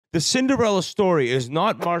The Cinderella story is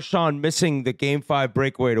not Marchand missing the Game 5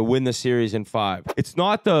 breakaway to win the series in 5. It's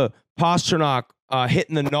not the Pastrnak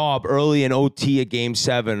hitting the knob early in OT at Game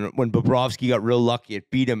 7 when Bobrovsky got real lucky. It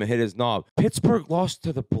beat him and hit his knob. Pittsburgh lost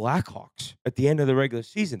to the Blackhawks at the end of the regular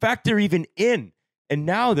season. In fact, they're even in. And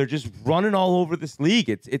now they're just running all over this league.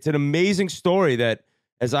 It's an amazing story that,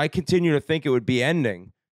 as I continue to think it would be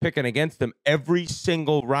ending, picking against them every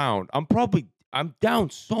single round, I'm down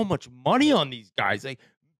so much money on these guys. Like,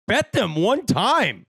 bet them one time.